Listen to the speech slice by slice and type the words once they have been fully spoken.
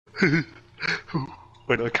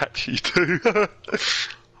When I catch you too,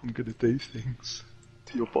 I'm gonna do things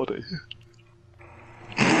to your body.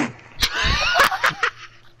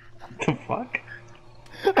 The fuck?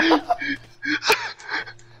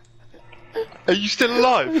 Are you still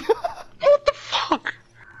alive? What the fuck?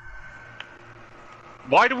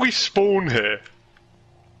 Why do we spawn here?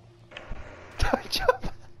 Don't jump.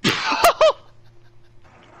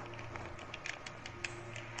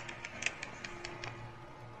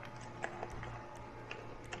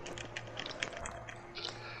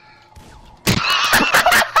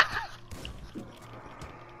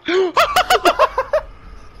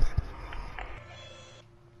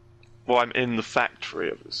 Well, I'm in the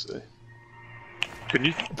factory, obviously. Can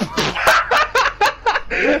you?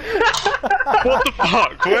 What the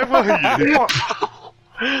fuck? Where were you?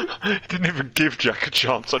 Didn't even give Jack a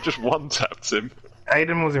chance. I just one-tapped him.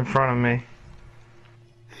 Aiden was in front of me.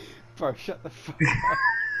 Bro, shut the fuck up.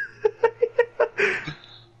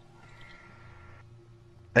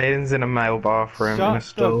 Aiden's in a male bathroom in a Shut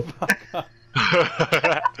stall. the fuck up.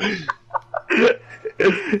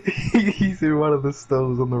 He's in one of the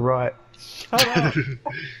stalls on the right. Shut up.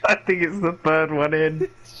 I think it's the third one in.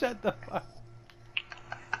 Shut the fuck.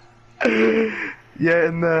 Yeah,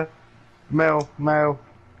 in the male.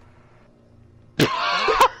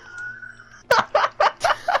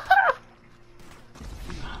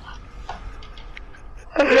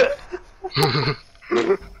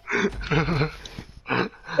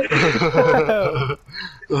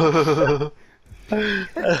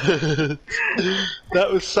 That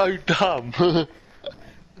was so dumb.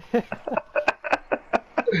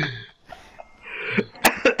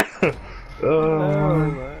 No,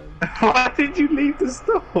 man. Why did you leave the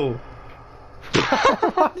stall?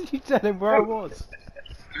 Why did you tell him where I was?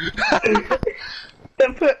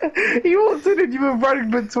 You walked in and you were running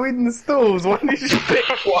between the stalls. Why did you pick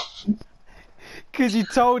one? Because you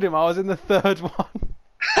told him I was in the third one.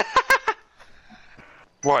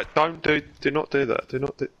 Right, do not do that. Do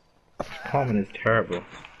not do. Carmen is terrible.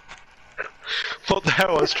 What the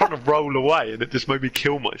hell? I was trying to roll away and it just made me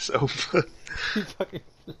kill myself. You fucking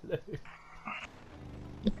flew.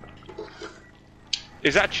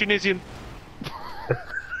 Is that Tunisian?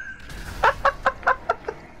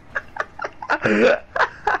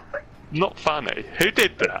 Not funny. Who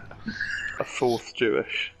did that? A fourth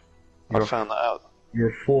Jewish. I found that out.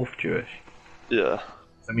 You're fourth Jewish. Yeah.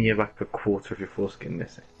 I mean, you have like a quarter of your foreskin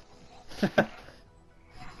missing.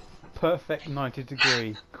 Perfect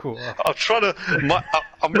 90-degree quarter. I'm trying to.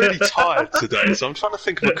 I'm really tired today, so I'm trying to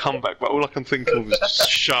think of a comeback, but all I can think of is just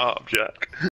shut up, Jack.